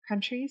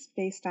countries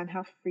based on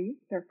how free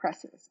their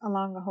press is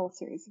along a whole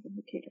series of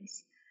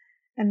indicators.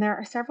 And there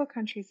are several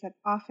countries that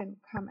often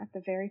come at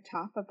the very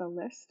top of the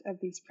list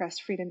of these press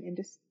freedom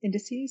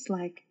indices,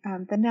 like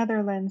the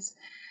Netherlands,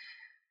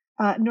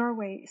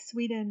 Norway,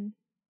 Sweden,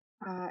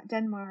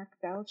 Denmark,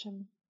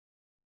 Belgium.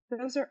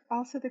 Those are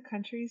also the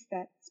countries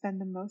that spend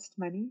the most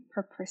money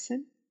per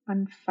person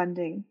on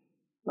funding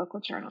local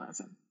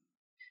journalism.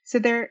 So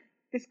there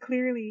is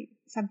clearly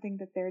something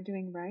that they're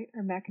doing right,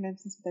 or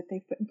mechanisms that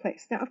they've put in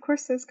place. Now, of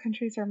course, those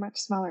countries are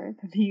much smaller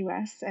than the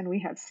US, and we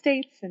have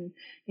states, and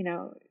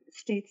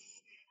states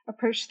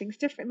approach things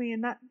differently,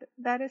 and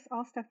that is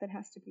all stuff that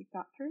has to be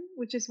thought through,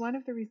 which is one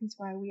of the reasons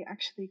why we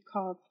actually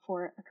called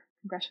for a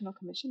congressional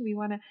commission. We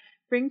want to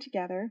bring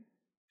together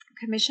a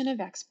commission of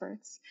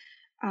experts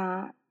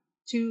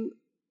to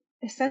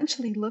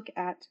essentially look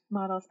at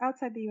models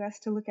outside the US,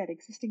 to look at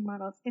existing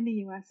models in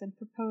the US, and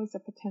propose a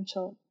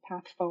potential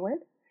path forward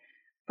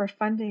for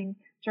funding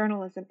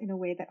journalism in a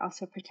way that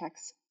also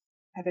protects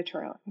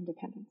editorial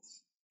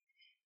independence.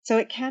 So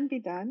it can be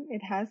done.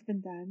 It has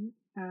been done.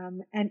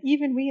 And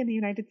even we in the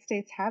United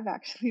States have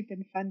actually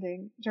been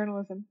funding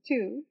journalism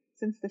too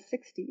since the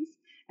 60s.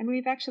 And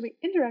we've actually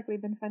indirectly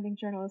been funding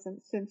journalism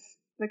since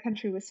the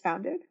country was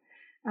founded,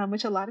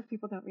 which a lot of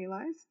people don't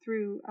realize,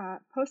 through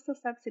postal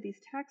subsidies,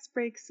 tax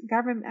breaks,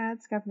 government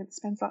ads. Government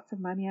spends lots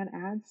of money on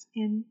ads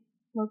in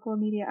local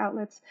media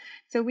outlets.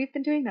 So we've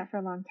been doing that for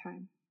a long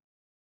time.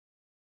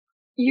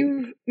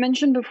 You've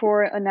mentioned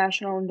before a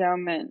national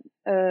endowment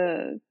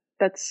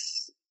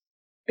that's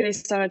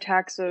based on a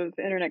tax of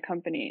internet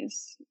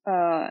companies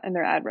and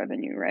their ad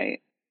revenue,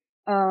 right?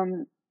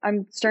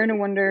 I'm starting to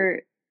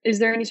wonder, is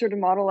there any sort of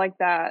model like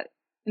that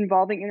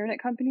involving internet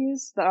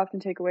companies that often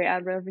take away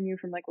ad revenue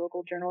from like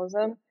local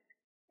journalism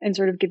and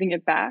sort of giving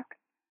it back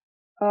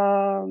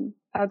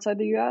outside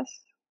the US?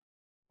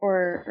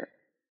 Or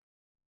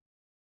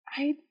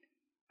I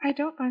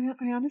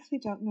honestly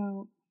don't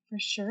know for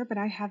sure, but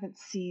I haven't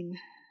seen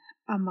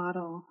a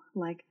model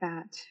like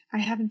that. I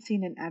haven't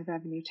seen an ad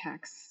revenue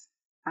tax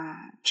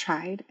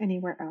tried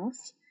anywhere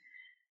else.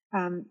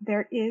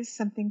 There is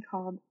something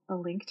called a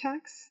link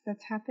tax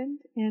that's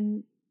happened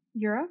in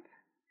Europe,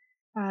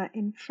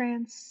 in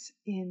France,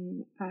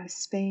 in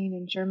Spain,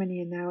 in Germany,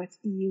 and now it's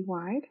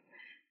EU-wide.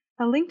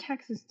 A link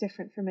tax is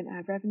different from an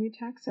ad revenue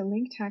tax. A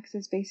link tax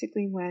is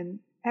basically when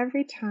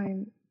every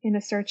time in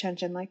a search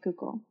engine like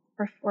Google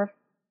or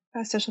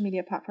a social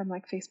media platform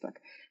like Facebook,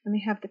 when they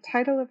have the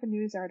title of a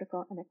news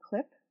article and a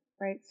clip,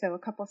 right? So a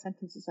couple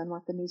sentences on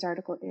what the news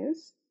article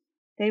is,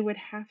 they would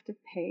have to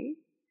pay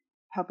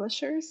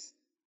publishers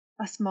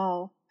a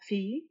small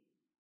fee.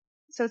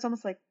 So it's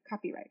almost like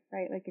copyright,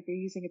 right? Like if you're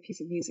using a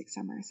piece of music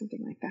somewhere or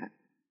something like that,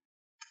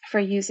 for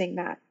using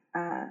that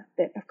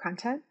bit of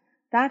content.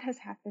 That has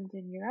happened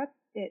in Europe.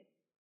 It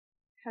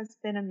has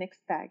been a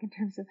mixed bag in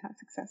terms of how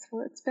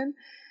successful it's been.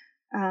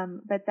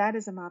 But that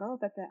is a model,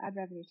 but the ad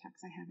revenue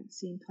tax I haven't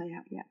seen play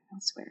out yet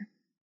elsewhere.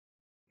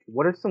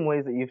 What are some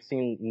ways that you've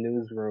seen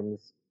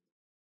newsrooms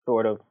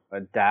sort of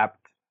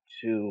adapt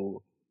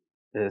to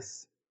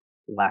this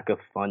lack of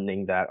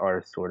funding that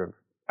are sort of,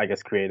 I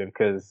guess, creative?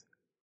 Because,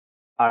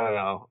 I don't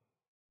know,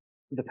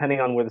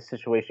 depending on where the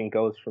situation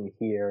goes from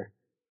here,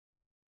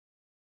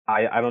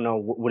 I don't know,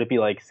 would it be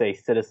like, say,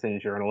 citizen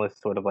journalists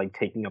sort of like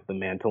taking up the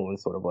mantle and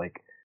sort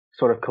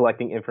of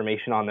collecting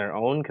information on their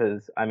own?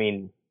 Because, I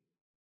mean,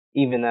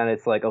 even then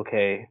it's like,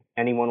 okay,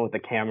 anyone with a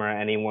camera,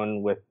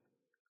 anyone with,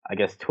 I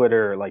guess,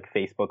 Twitter, or like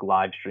Facebook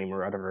live stream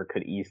or whatever,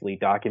 could easily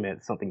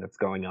document something that's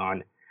going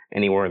on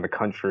anywhere in the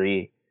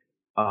country.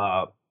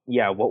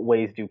 Yeah, what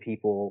ways do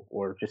people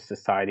or just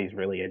societies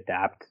really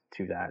adapt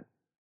to that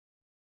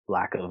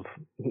lack of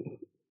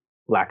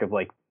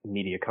like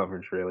media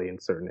coverage really in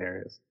certain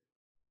areas?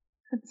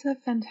 That's a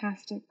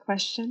fantastic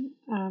question.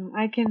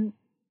 I can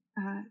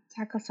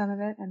tackle some of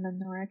it, and then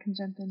Nora can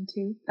jump in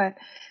too. But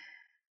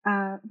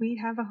we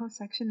have a whole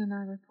section in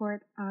our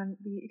report on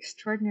the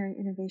extraordinary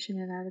innovation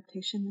and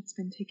adaptation that's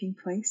been taking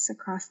place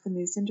across the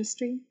news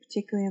industry,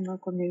 particularly in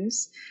local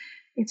news.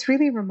 It's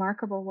really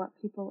remarkable what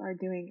people are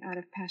doing out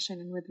of passion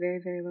and with very,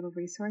 very little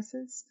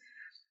resources.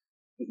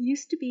 It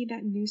used to be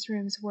that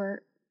newsrooms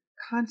were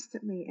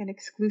constantly and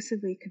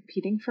exclusively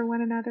competing for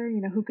one another,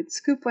 who could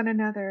scoop one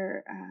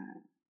another,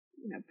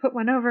 put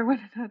one over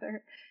one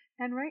another.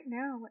 And right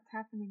now, what's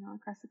happening all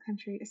across the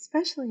country,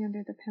 especially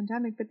under the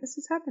pandemic, but this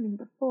was happening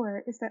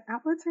before, is that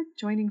outlets are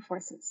joining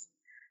forces.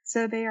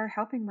 So they are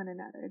helping one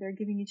another. They're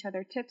giving each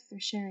other tips. They're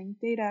sharing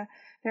data.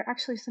 They're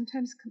actually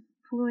sometimes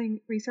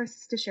pooling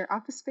resources to share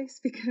office space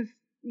because,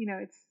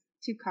 it's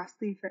too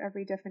costly for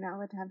every different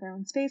outlet to have their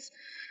own space.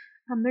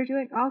 They're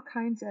doing all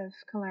kinds of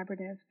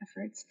collaborative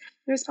efforts.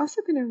 There's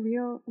also been a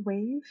real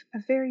wave, a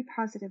very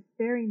positive,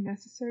 very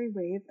necessary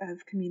wave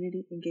of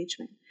community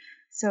engagement.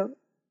 So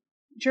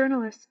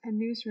journalists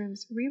and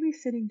newsrooms really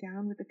sitting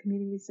down with the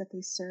communities that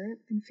they serve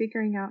and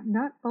figuring out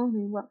not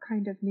only what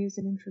kind of news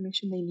and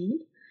information they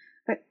need,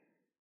 but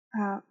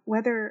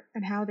whether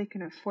and how they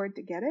can afford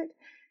to get it,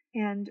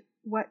 and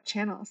what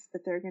channels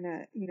that they're going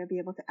to be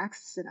able to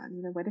access it on.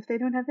 What if they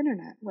don't have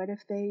internet? What if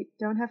they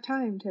don't have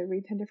time to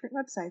read 10 different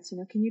websites?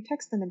 Can you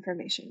text them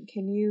information?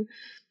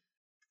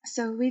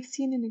 So we've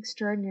seen an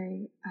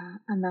extraordinary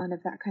amount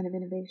of that kind of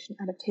innovation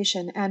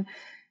adaptation, and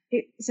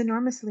it's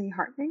enormously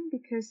heartening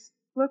because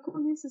local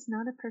news is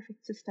not a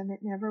perfect system.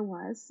 It never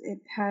was. It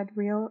had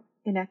real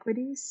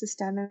inequities,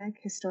 systemic,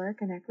 historic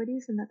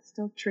inequities, and that's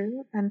still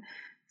true. And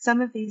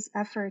some of these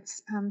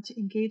efforts to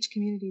engage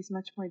communities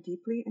much more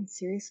deeply and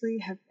seriously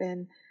have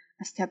been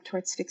a step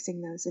towards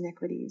fixing those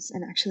inequities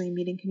and actually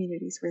meeting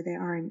communities where they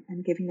are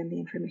and giving them the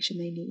information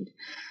they need.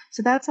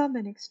 So that's all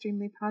been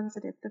extremely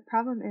positive. The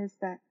problem is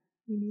that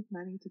you need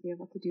money to be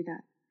able to do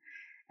that.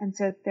 And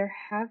so there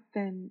have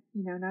been,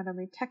 not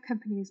only tech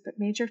companies, but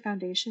major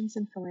foundations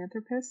and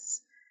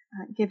philanthropists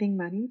giving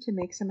money to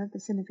make some of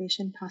this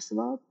innovation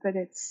possible, but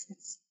it's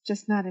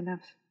just not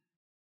enough.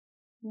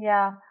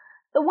 Yeah.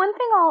 The one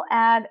thing I'll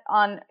add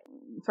on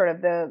sort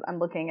of I'm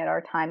looking at our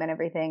time and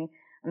everything,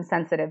 I'm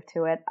sensitive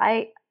to it.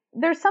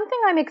 There's something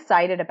I'm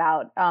excited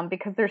about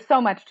because there's so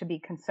much to be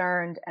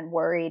concerned and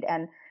worried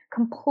and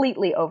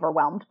completely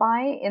overwhelmed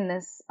by in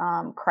this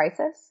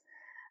crisis.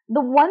 The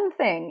one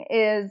thing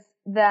is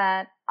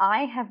that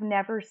I have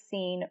never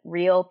seen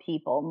real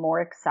people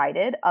more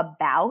excited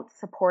about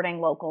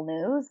supporting local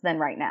news than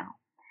right now.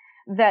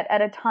 That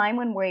at a time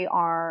when we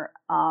are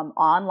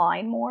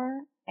online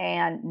more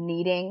and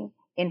needing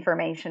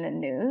information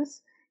and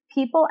news,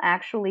 people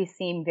actually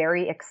seem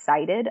very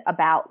excited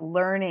about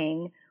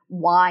learning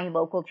why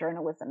local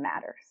journalism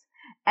matters.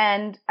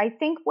 And I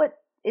think what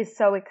is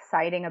so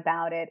exciting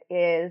about it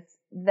is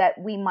that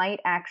we might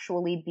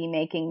actually be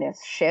making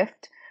this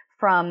shift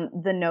from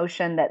the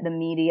notion that the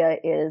media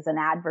is an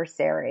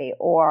adversary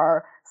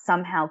or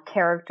somehow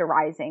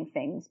characterizing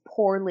things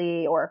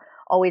poorly or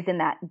always in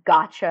that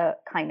gotcha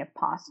kind of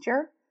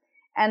posture.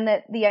 And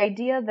that the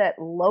idea that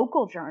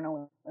local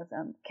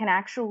journalism can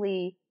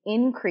actually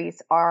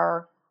increase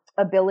our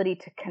ability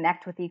to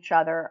connect with each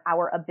other,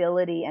 our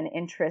ability and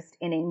interest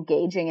in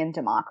engaging in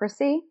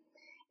democracy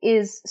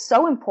is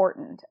so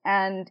important.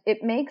 And it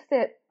makes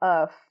it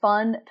a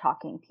fun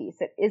talking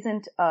piece. It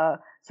isn't a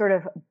sort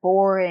of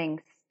boring,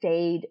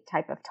 staid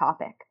type of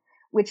topic,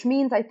 which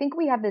means I think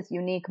we have this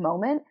unique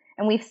moment.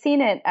 And we've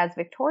seen it, as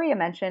Viktorya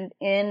mentioned,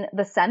 in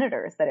the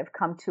senators that have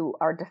come to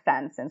our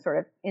defense and sort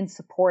of in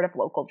support of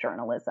local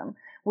journalism.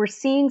 We're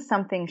seeing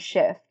something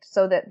shift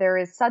so that there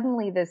is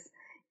suddenly this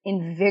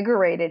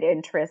invigorated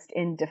interest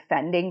in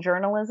defending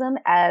journalism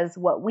as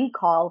what we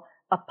call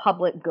a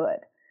public good.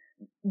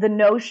 the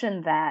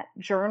notion that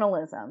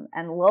journalism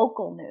and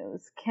local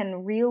news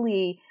can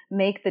really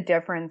make the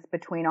difference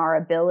between our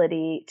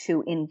ability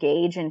to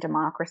engage in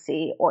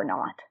democracy or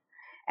not.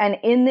 And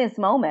in this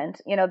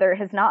moment, there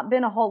has not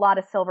been a whole lot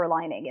of silver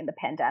lining in the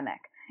pandemic.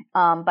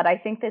 But I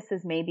think this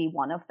is maybe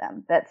one of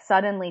them, that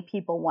suddenly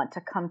people want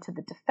to come to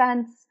the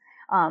defense,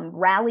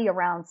 rally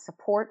around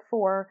support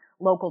for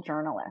local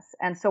journalists.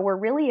 And so we're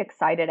really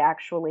excited,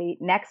 actually.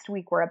 Next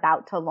week, we're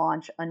about to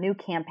launch a new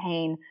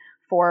campaign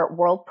for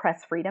World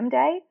Press Freedom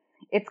Day.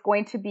 It's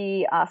going to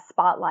be a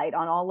spotlight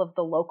on all of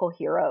the local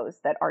heroes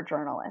that are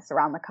journalists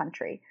around the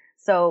country.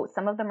 So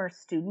some of them are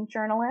student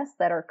journalists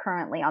that are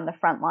currently on the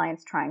front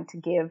lines trying to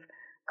give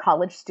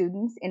college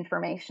students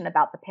information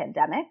about the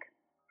pandemic.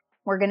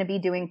 We're going to be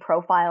doing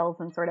profiles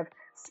and sort of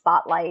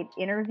spotlight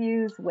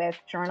interviews with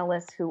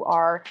journalists who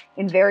are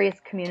in various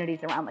communities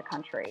around the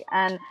country.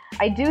 And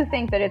I do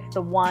think that it's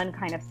the one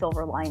kind of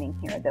silver lining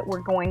here, that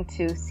we're going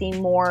to see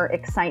more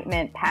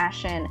excitement,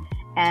 passion,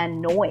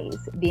 and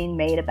noise being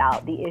made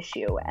about the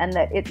issue, and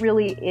that it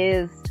really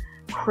is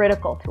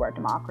critical to our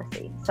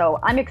democracy. So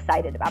I'm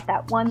excited about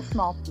that one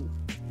small piece.